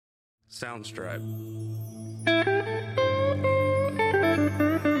Soundstripe.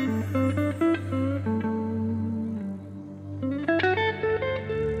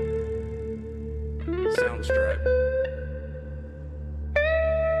 Soundstripe.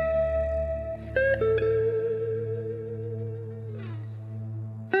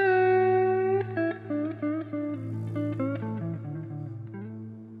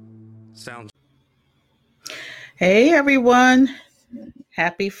 Sound. Hey everyone,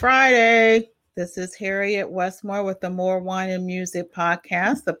 happy Friday. This is Harriet Westmore with the More Wine and Music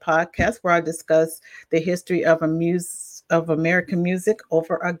podcast, the podcast where I discuss the history of American music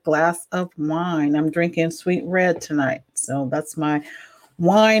over a glass of wine. I'm drinking sweet red tonight, so that's my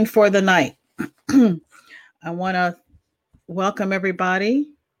wine for the night. I want to welcome everybody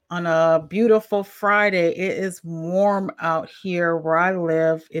on a beautiful Friday. It is warm out here where I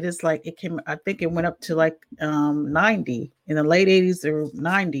live. It is like I think it went up to like 90 in the late 80s or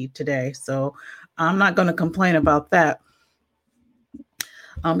 90 today. So I'm not going to complain about that.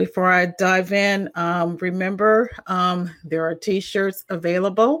 Before I dive in, remember there are t-shirts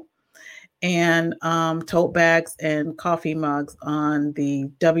available and tote bags and coffee mugs on the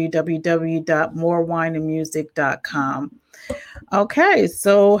www.morewineandmusic.com. Okay,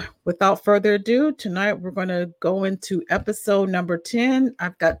 so without further ado, tonight we're going to go into episode number 10.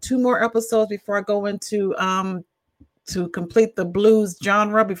 I've got two more episodes before I go into to complete the blues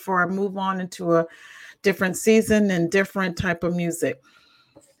genre before I move on into a different season and different type of music.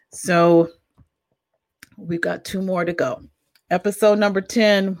 So we've got two more to go. Episode number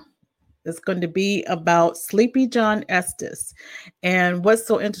 10 is going to be about Sleepy John Estes. And what's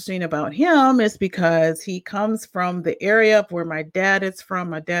so interesting about him is because he comes from the area where my dad is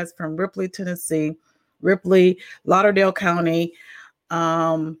from. My dad's from Ripley, Tennessee, Ripley, Lauderdale County,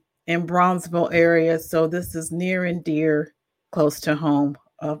 in Brownsville area. So this is near and dear, close to home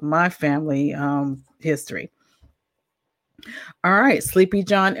of my family history. All right, Sleepy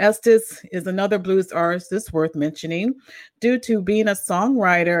John Estes is another blues artist that's worth mentioning due to being a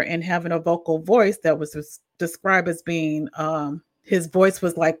songwriter and having a vocal voice that was described as being, his voice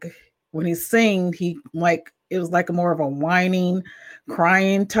was like, when he sang, it was like more of a whining,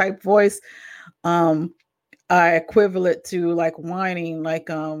 crying type voice. I equivalent to like whining, like,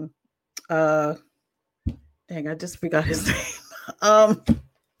 dang, I just forgot his name.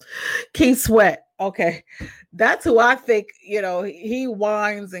 Keith Sweat. Okay. That's who I think, he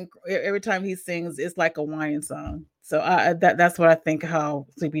whines, and every time he sings, it's like a whining song. So that's what I think how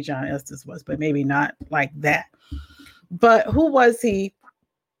Sleepy John Estes was, but maybe not like that. But who was he?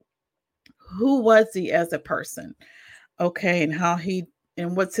 Who was he as a person? Okay. And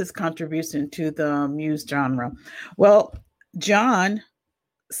what's his contribution to the muse genre? Well, John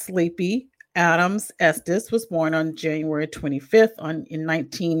Sleepy Adams Estes was born on January 25th in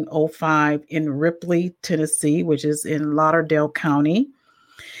 1905 in Ripley, Tennessee, which is in Lauderdale County.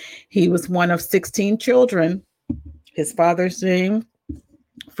 He was one of 16 children. His father's name,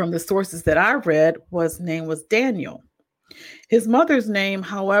 from the sources that I read, was Daniel. His mother's name,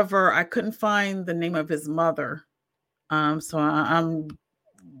 however, I couldn't find the name of his mother. There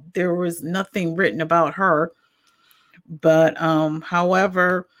was nothing written about her. But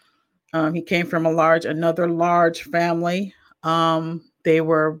however, he came from another large family. They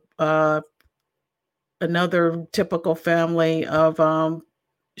were another typical family of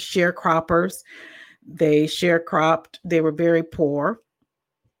sharecroppers. They sharecropped. They were very poor,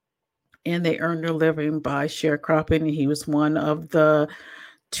 and they earned their living by sharecropping. He was one of the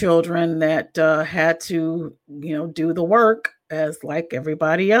children that had to, do the work as like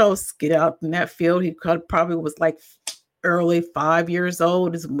everybody else, get out in that field. He probably was like early 5 years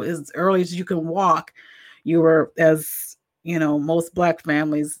old, as early as you can walk. You were, as most Black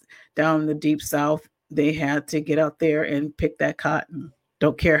families down in the deep South, they had to get out there and pick that cotton.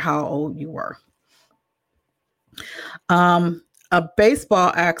 Don't care how old you were. A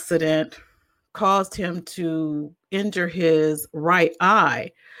baseball accident caused him to injure his right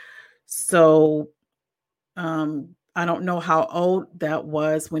eye. So I don't know how old that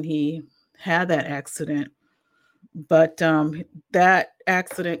was when he had that accident. But that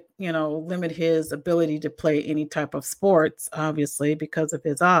accident, limited his ability to play any type of sports, obviously, because of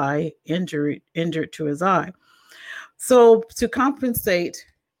his eye injured to his eye. So to compensate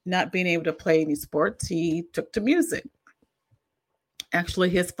not being able to play any sports, he took to music. Actually,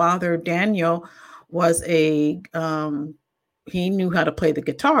 his father, Daniel, was he knew how to play the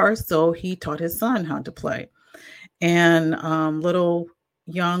guitar, so he taught his son how to play. And little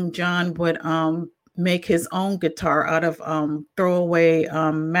young John would make his own guitar out of throwaway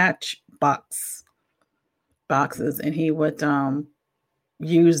match boxes, and he would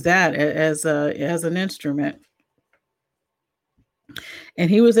use that as an instrument. And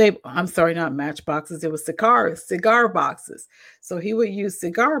he was able, I'm sorry, not matchboxes, it was cigar boxes. So he would use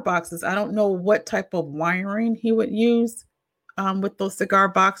cigar boxes. I don't know what type of wiring he would use with those cigar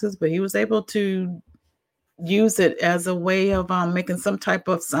boxes, but he was able to use it as a way of making some type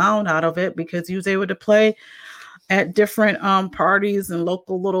of sound out of it, because he was able to play at different parties and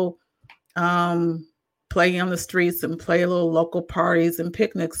local little play on the streets and play little local parties and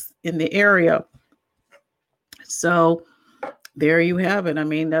picnics in the area. So there you have it. I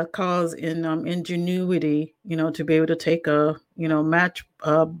mean, that calls in ingenuity, to be able to take a, match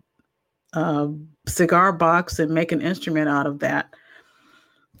cigar box and make an instrument out of that.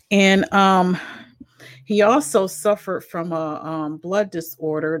 And he also suffered from a blood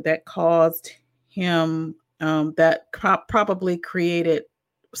disorder that caused him, that probably created,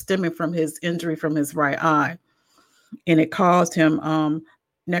 stemming from his injury from his right eye. And it caused him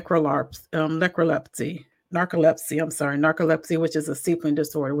narcolepsy, which is a sleeping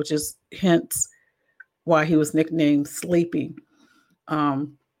disorder, which is hence why he was nicknamed Sleepy.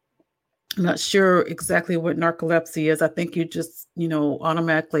 I'm not sure exactly what narcolepsy is. I think you just,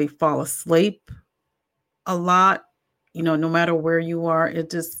 automatically fall asleep a lot, no matter where you are.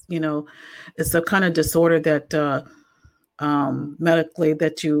 It just, it's a kind of disorder that medically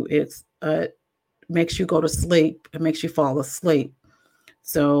it makes you go to sleep. It makes you fall asleep.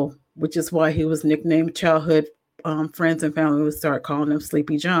 So, which is why he was nicknamed, childhood friends and family would start calling him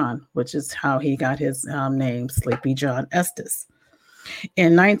Sleepy John, which is how he got his name, Sleepy John Estes.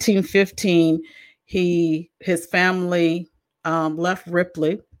 In 1915, his family left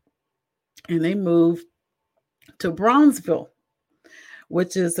Ripley and they moved to Brownsville,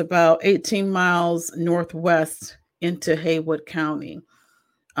 which is about 18 miles northwest into Haywood County.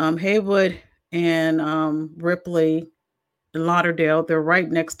 Haywood and Ripley and Lauderdale, they're right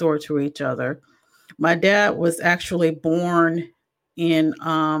next door to each other. My dad was actually born in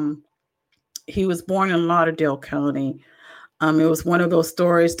Lauderdale County. It was one of those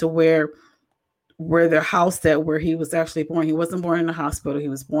stories to where the house where he was actually born, he wasn't born in a hospital. He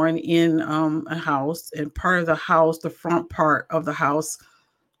was born in a house, and part of the house, the front part of the house,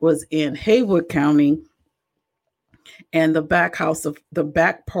 was in Haywood County, and the back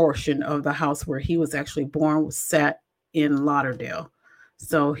portion of the house where he was actually born was sat in Lauderdale.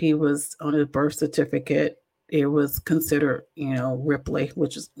 So he was, on his birth certificate, it was considered, Ripley,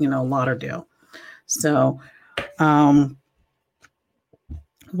 which is, Lauderdale. So,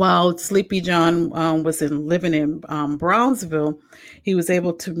 while Sleepy John was living in Brownsville, he was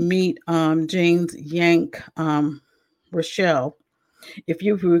able to meet James Yank Rochelle. If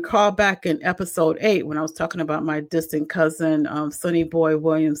you recall back in episode 8, when I was talking about my distant cousin, Sonny Boy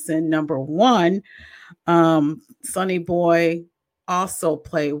Williamson, number 1, Sonny Boy also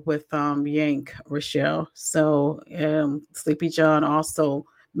played with Yank Rochelle. So Sleepy John also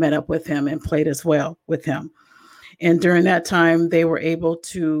met up with him and played as well with him. And during that time, they were able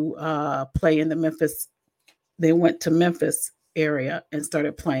to play in the Memphis. They went to Memphis area and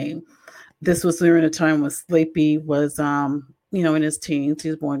started playing. This was during a time when Sleepy was, in his teens. He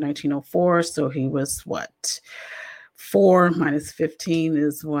was born in 1904. So he was 4 minus 15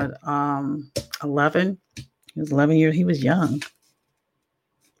 is 11. He was 11 years. He was young.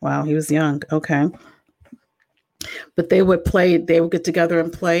 Wow, he was young. Okay. But they would get together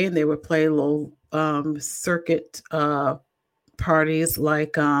and play, and they would play little circuit parties,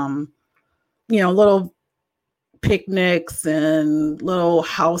 like little picnics and little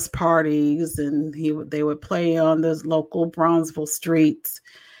house parties, and they would play on those local Brownsville streets,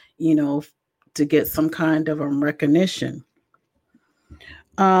 to get some kind of recognition.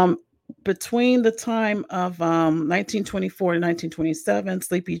 Between the time of 1924 to 1927,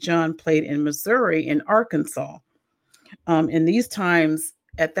 Sleepy John played in Missouri and Arkansas. In these times,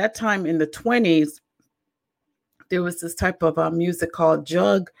 at that time in the 20s, there was this type of music called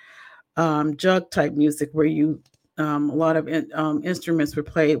jug type music, where a lot of instruments were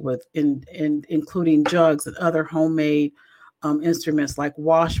played with, including jugs and other homemade instruments like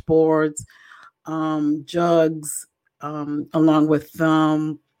washboards, jugs, along with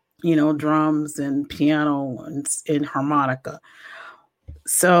drums and piano and harmonica.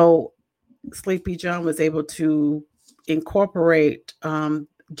 So Sleepy John was able to incorporate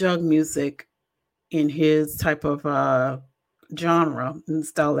jug music in his type of genre and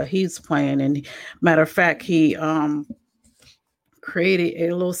style that he's playing. And matter of fact, he created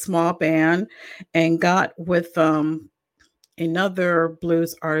a little small band and got with another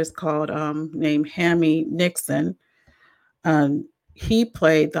blues artist called named Hammy Nixon. He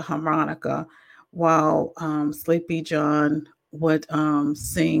played the harmonica while Sleepy John would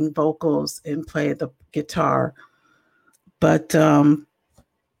sing vocals and play the guitar. But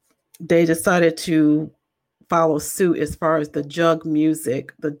they decided to follow suit as far as the jug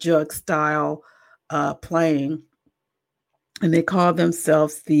music, the jug style playing. And they called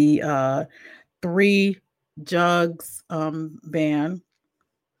themselves the Three Jugs band.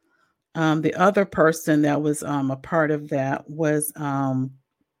 The other person that was a part of that was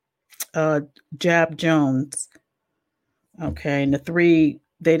Jab Jones. Okay, and the three,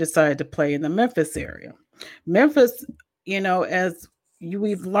 they decided to play in the Memphis area. Memphis, as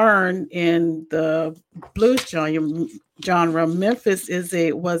we've learned in the blues genre, Memphis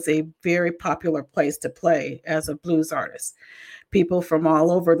was a very popular place to play as a blues artist. People from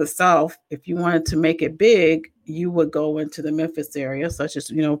all over the South, if you wanted to make it big, you would go into the Memphis area, such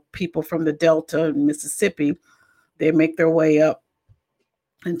as, people from the Delta and Mississippi. They make their way up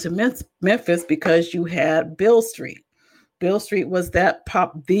into Memphis because you had Beale Street. Beale Street was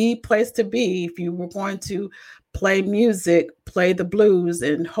the place to be if you were going to play music, play the blues,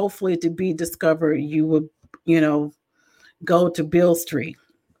 and hopefully to be discovered, you would, go to Beale Street.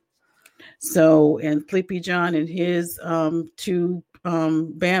 So, and Sleepy John and his two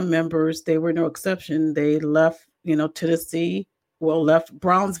band members, they were no exception. They left, Tennessee, left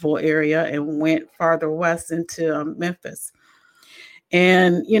Brownsville area and went farther west into Memphis.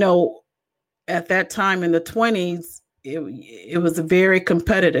 And, at that time in the 20s, it was very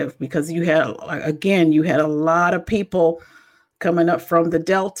competitive because you had a lot of people coming up from the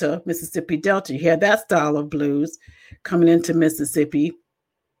Delta, Mississippi Delta. You had that style of blues coming into Mississippi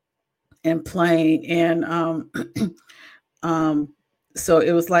and playing. And so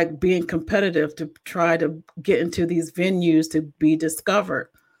it was like being competitive to try to get into these venues to be discovered.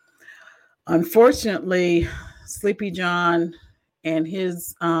 Unfortunately, Sleepy John and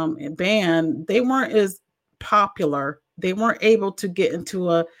his band, they weren't as popular. They weren't able to get into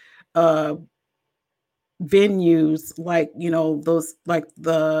a venues like, those, like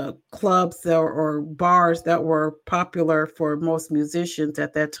the clubs or bars that were popular for most musicians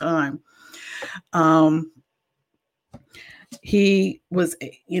at that time. He was,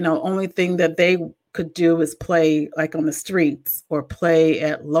 only thing that they could do is play like on the streets or play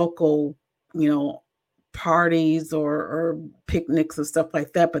at local, parties or picnics and stuff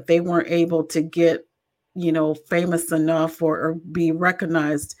like that, but they weren't able to get, famous enough or be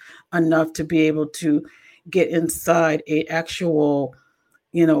recognized enough to be able to get inside a actual,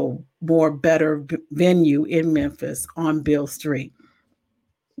 more better venue in Memphis on Beale Street.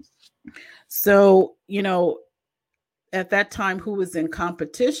 So, at that time, who was in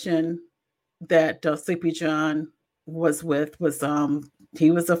competition that Sleepy John was with was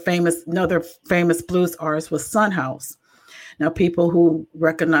he was another famous blues artist was Son House. Now, people who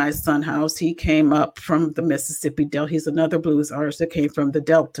recognize Son House, he came up from the Mississippi Delta. He's another blues artist that came from the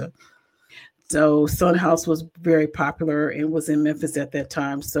Delta. So Son House was very popular and was in Memphis at that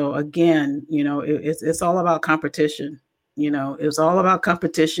time. So again, it's all about competition. It's all about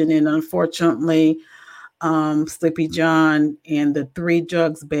competition. And unfortunately, Sleepy John and the Three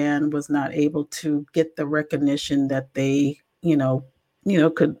Jugs band was not able to get the recognition that they,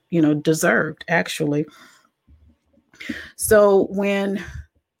 could, deserved actually. So when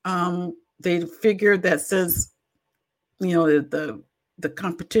they figured that since, the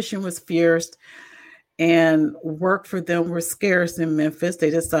competition was fierce and work for them was scarce in Memphis, they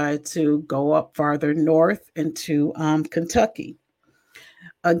decided to go up farther north into Kentucky.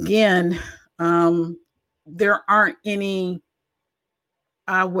 Again, there aren't any,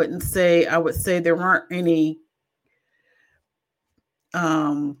 I would say there aren't any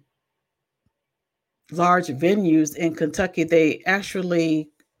large venues in Kentucky. They actually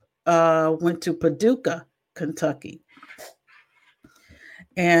went to Paducah, Kentucky.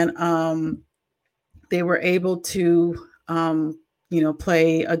 And they were able to,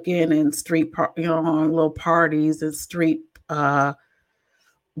 play again in street, on little parties and street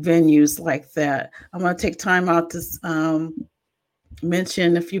venues like that. I'm going to take time out to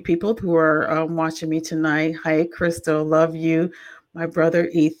mention a few people who are watching me tonight. Hi, Crystal, love you. My brother,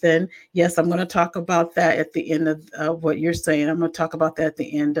 Ethan. Yes, I'm going to talk about that at the end of what you're saying. I'm going to talk about that at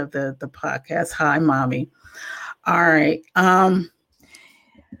the end of the podcast. Hi, Mommy. All right.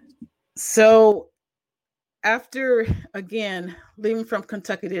 So after, again, leaving from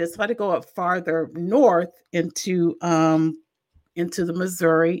Kentucky, they decided to go up farther north into the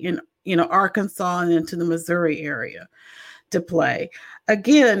Missouri, in Arkansas, and into the Missouri area to play.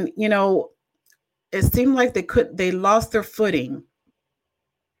 Again, it seemed like they lost their footing,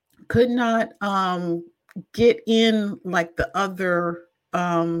 could not get in like the other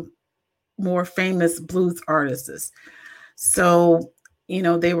more famous blues artists. So,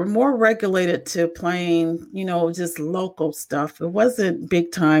 they were more regulated to playing, just local stuff. It wasn't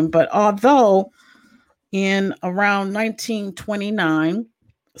big time, but although in around 1929,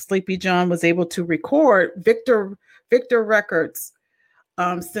 Sleepy John was able to record Victor Records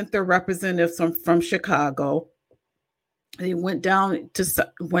sent their representatives from Chicago. They went down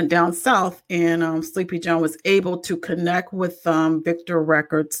south, and Sleepy John was able to connect with Victor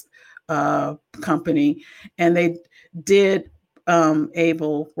Records company, and they did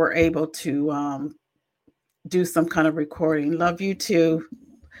were able to do some kind of recording. Love you too.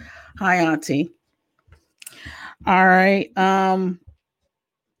 Hi, Auntie. All right.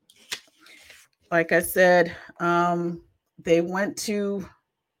 Like I said, they went to.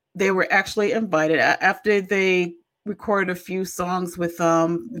 They were actually invited after they recorded a few songs with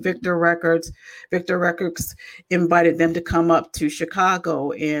Victor Records. Victor Records invited them to come up to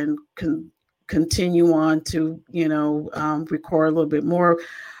Chicago and continue on to record a little bit more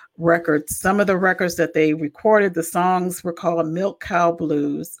records. Some of the records that they recorded, the songs were called Milk Cow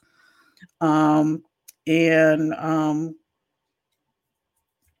Blues, and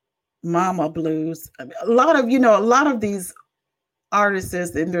Mama Blues. A lot of these artists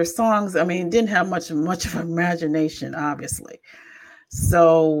and their songs, didn't have much of imagination, obviously.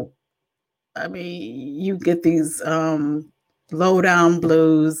 So, you get these lowdown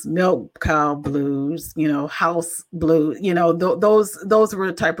blues, milk cow blues, house blues, those were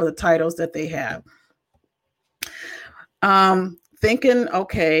the type of the titles that they have. Thinking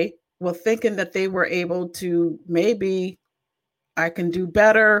that they were able to, maybe I can do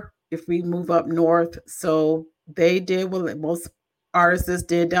better if we move up north. So they did what most artists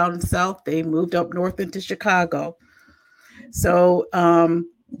did down south. They moved up north into Chicago. So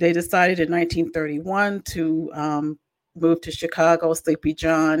they decided in 1931 to move to Chicago. Sleepy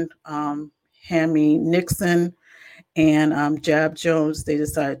John, Hammy Nixon, and Jab Jones, they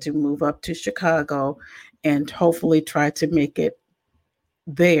decided to move up to Chicago and hopefully try to make it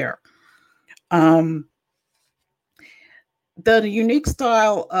there. The unique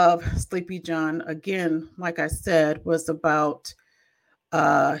style of Sleepy John, again, like I said, was about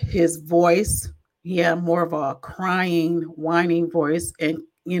his voice. He had more of a crying, whining voice, and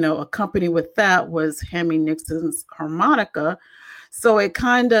accompanied with that was Hammy Nixon's harmonica. So it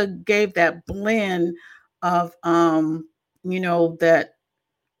kind of gave that blend of that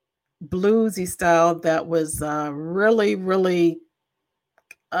bluesy style that was really, really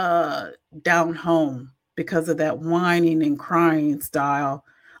down home because of that whining and crying style,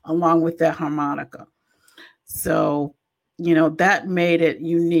 along with that harmonica. So, that made it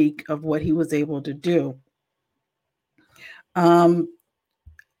unique of what he was able to do.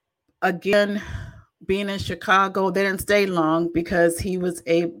 Again, being in Chicago, they didn't stay long because he was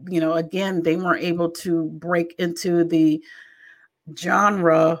again, they weren't able to break into the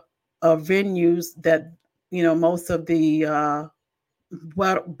genre of venues that, most of the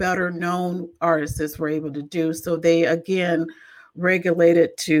better known artists were able to do. So they again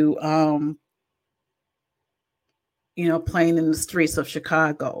regulated to playing in the streets of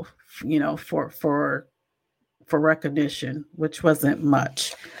Chicago, for recognition, which wasn't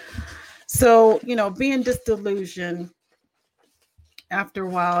much. So, being disillusioned, after a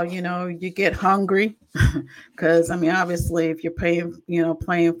while, you get hungry because obviously if you're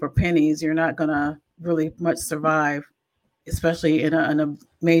playing for pennies, you're not gonna really much survive, especially in a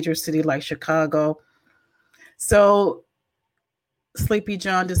major city like Chicago. So Sleepy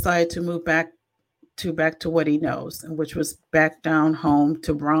John decided to move back to what he knows, which was back down home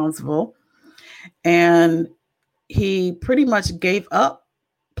to Brownsville. And he pretty much gave up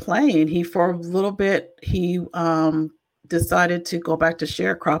playing. For a little bit, he decided to go back to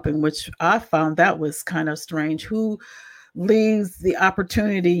sharecropping, which I found that was kind of strange. Who leaves the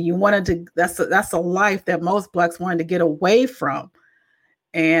opportunity you wanted to? That's a life that most Blacks wanted to get away from,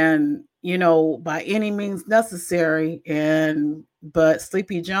 and by any means necessary. But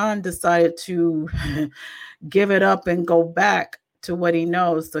Sleepy John decided to give it up and go back to what he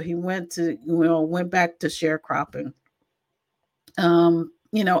knows. So he went back to sharecropping,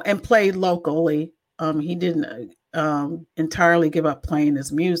 and played locally. He didn't entirely give up playing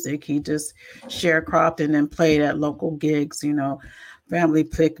his music. He just sharecropped and then played at local gigs, family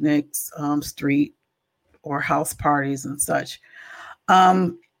picnics, street or house parties and such.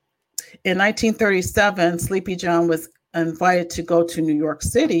 In 1937, Sleepy John was invited to go to New York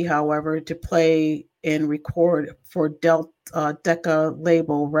City, however, to play and record for Decca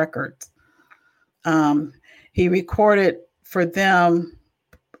Label Records. He recorded for them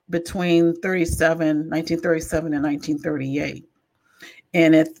between 1937 and 1938.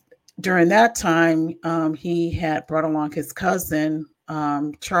 And during that time, he had brought along his cousin,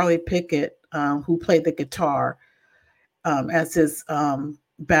 Charlie Pickett, who played the guitar as his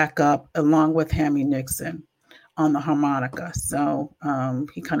backup, along with Hammy Nixon on the harmonica. So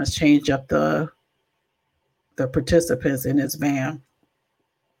he kind of changed up the participants in his band.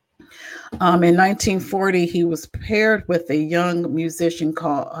 In 1940, he was paired with a young musician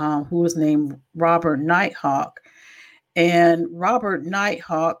called who was named Robert Nighthawk. And Robert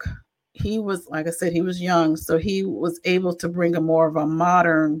Nighthawk, he was, like I said, he was young, so he was able to bring a more of a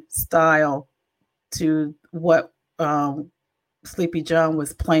modern style to what Sleepy John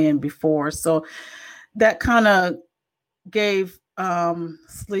was playing before. So that kind of gave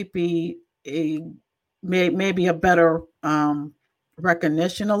Sleepy maybe a better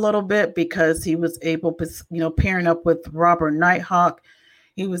recognition a little bit, because he was able to, pairing up with Robert Nighthawk,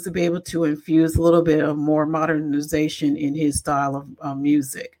 he was able to infuse a little bit of more modernization in his style of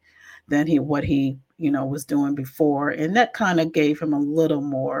music than what he was doing before, and that kind of gave him a little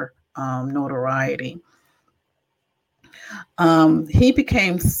more notoriety. He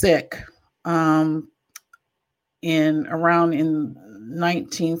became sick in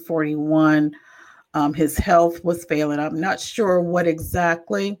 1941. His health was failing. I'm not sure what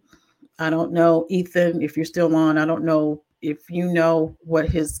exactly. I don't know, Ethan, if you're still on. I don't know if you know what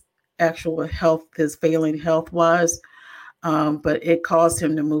his actual health, his failing health was, but it caused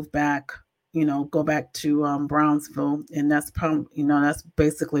him to move back, go back to Brownsville, and that's probably, that's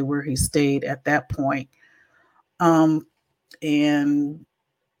basically where he stayed at that point. And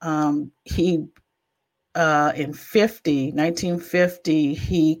he in 1950,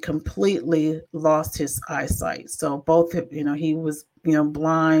 he completely lost his eyesight. So both, he was,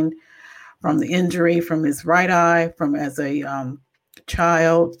 blind from the injury from his right eye, from as a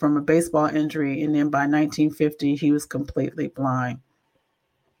child, from a baseball injury, and then by 1950, he was completely blind.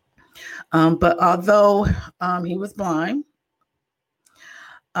 But although he was blind,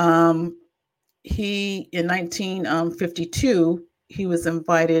 he in 1952, he was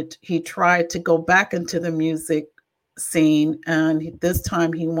invited. He tried to go back into the music scene, and this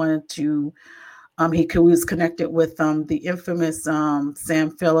time he wanted to. He was connected with the infamous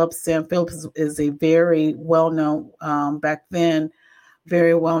Sam Phillips. Sam Phillips is a very well-known, back then,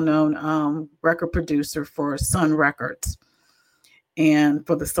 very well-known record producer for Sun Records and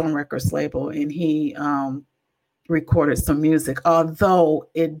for the Sun Records label. And he recorded some music, although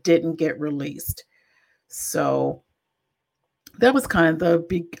it didn't get released. So that was kind of the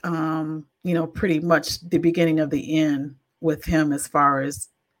big, pretty much the beginning of the end with him as far as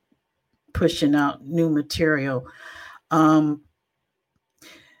pushing out new material.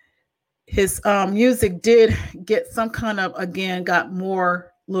 His music did get some kind of, again, got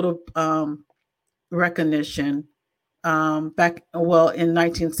more little recognition in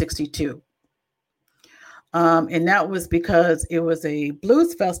 1962. And that was because it was a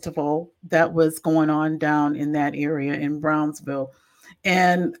blues festival that was going on down in that area in Brownsville.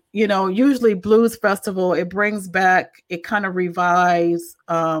 And, usually blues festival, it brings back, it kind of revives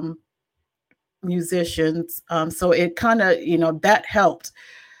musicians. So it kind of, that helped.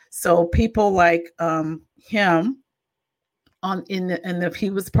 So people like him he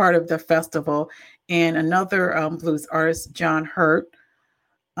was part of the festival, and another blues artist, John Hurt,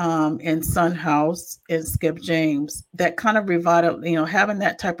 and Son House and Skip James, that kind of revitalized, having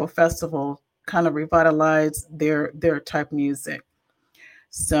that type of festival kind of revitalized their type of music.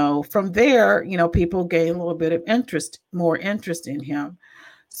 So from there, people gained a little bit of more interest in him.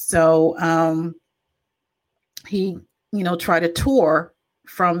 So he, tried to tour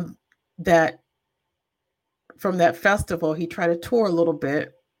from that festival. He tried to tour a little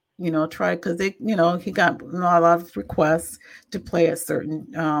bit, because they, he got a lot of requests to play at certain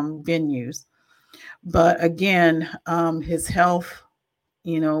venues. But again, his health,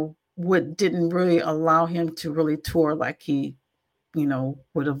 didn't really allow him to really tour like he,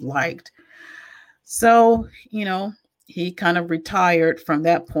 would have liked. So, he kind of retired from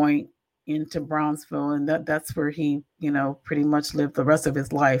that point into Brownsville, and that's where he, pretty much lived the rest of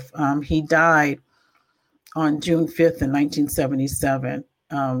his life. He died on June 5th in 1977.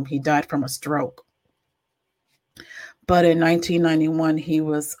 He died from a stroke. But in 1991, he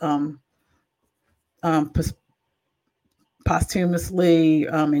was posthumously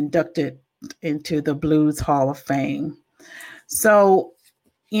inducted into the Blues Hall of Fame. So,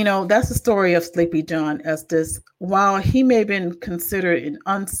 that's the story of Sleepy John Estes. While he may have been considered an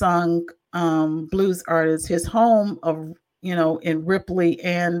unsung blues artist, his home in Ripley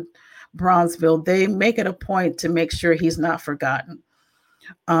and Brownsville, they make it a point to make sure he's not forgotten.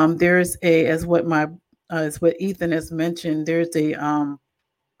 There's as what Ethan has mentioned, there's a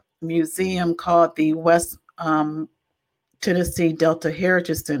museum called the West Tennessee Delta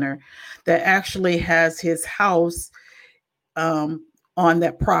Heritage Center that actually has his house on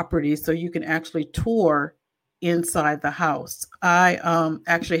that property, so you can actually tour inside the house. I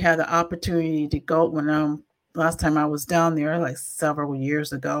actually had the opportunity to go when last time I was down there, like several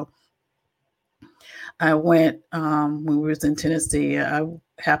years ago. I went when we was in Tennessee. I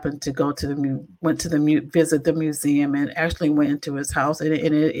happened to go to went to the visit the museum and actually went into his house, and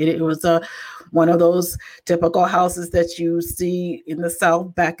it was one of those typical houses that you see in the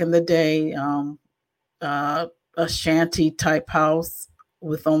South back in the day, a shanty type house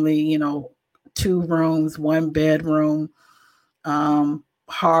with only 2 rooms, 1 bedroom,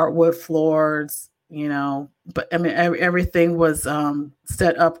 hardwood floors, but I mean everything was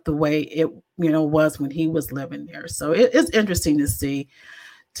set up the way it was when he was living there. So it's interesting to see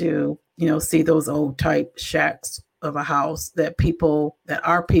those old type shacks of a house that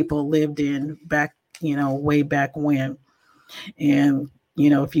our people lived in back, way back when. And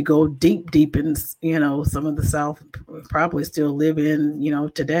if you go deep in some of the South, probably still live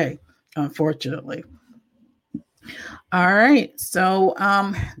in today, unfortunately. All right. So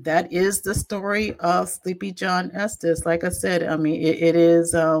that is the story of Sleepy John Estes. Like I said, I mean, it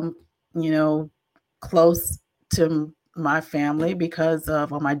is, close to my family because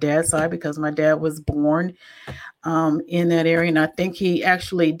of, on my dad's side, because my dad was born in that area. And I think he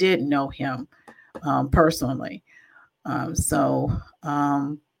actually did know him personally. I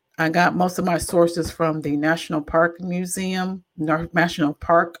got most of my sources from the National Park Museum, National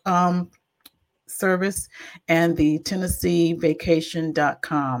Park Service, and the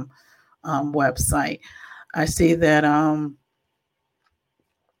TennesseeVacation.com website. I see that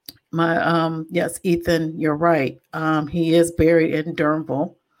yes, Ethan, you're right. He is buried in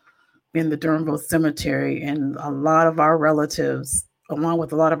Durnville, in the Durnville Cemetery, and a lot of our relatives, along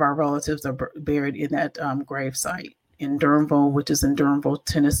with a lot of our relatives, are buried in that grave site in Durnville, which is in Durnville,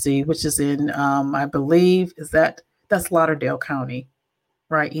 Tennessee, which is in, I believe, that's Lauderdale County,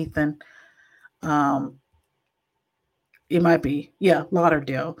 right, Ethan? It might be, yeah,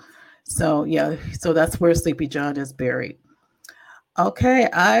 Lauderdale. So yeah, so that's where Sleepy John is buried. Okay,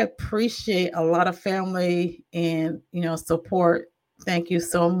 I appreciate a lot of family and support. Thank you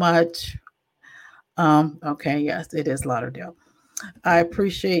so much. Okay, yes, it is Lauderdale. I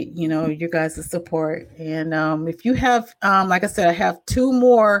appreciate you guys' support. And if you have, like I said, I have 2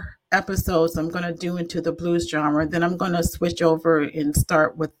 more episodes I'm going to do into the blues genre. Then I'm going to switch over and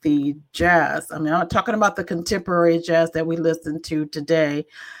start with the jazz. I mean, I'm not talking about the contemporary jazz that we listen to today.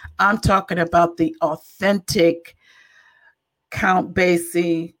 I'm talking about the authentic Count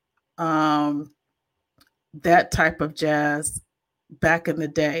Basie, that type of jazz back in the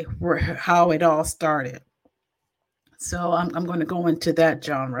day, how it all started. So I'm going to go into that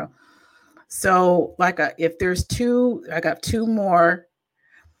genre. So if there's 2, I got 2 more.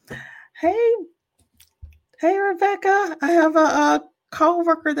 Hey, Rebecca, I have a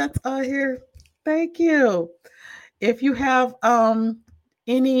co-worker that's here. Thank you. If you have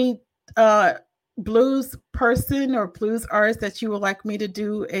any blues person or blues artist that you would like me to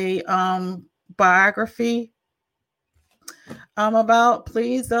do a biography about,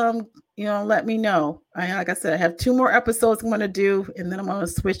 please let me know. Like I said, I have 2 more episodes I'm going to do, and then I'm going to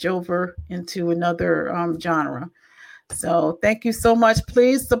switch over into another genre. So thank you so much.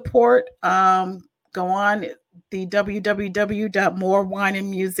 Please support. Go on the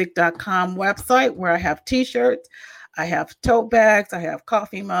www.morewineandmusic.com website, where I have t-shirts, I have tote bags, I have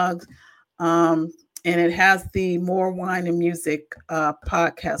coffee mugs, and it has the More Wine and Music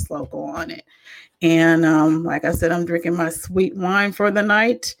podcast logo on it. And like I said, I'm drinking my sweet wine for the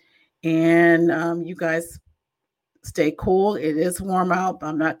night. And you guys stay cool. It is warm out.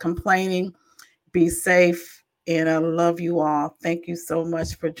 I'm not complaining. Be safe. And I love you all. Thank you so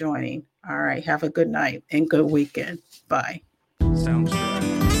much for joining. All right. Have a good night and good weekend. Bye. Sounds right.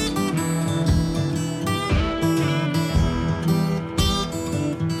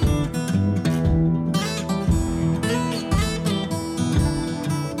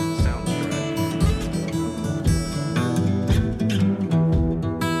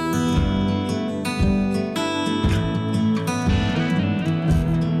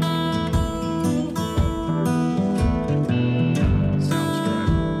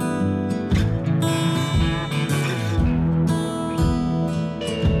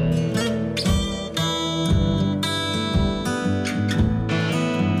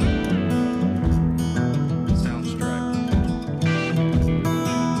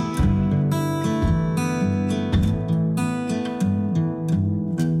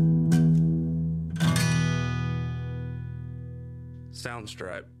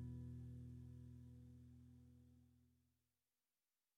 Soundstripe.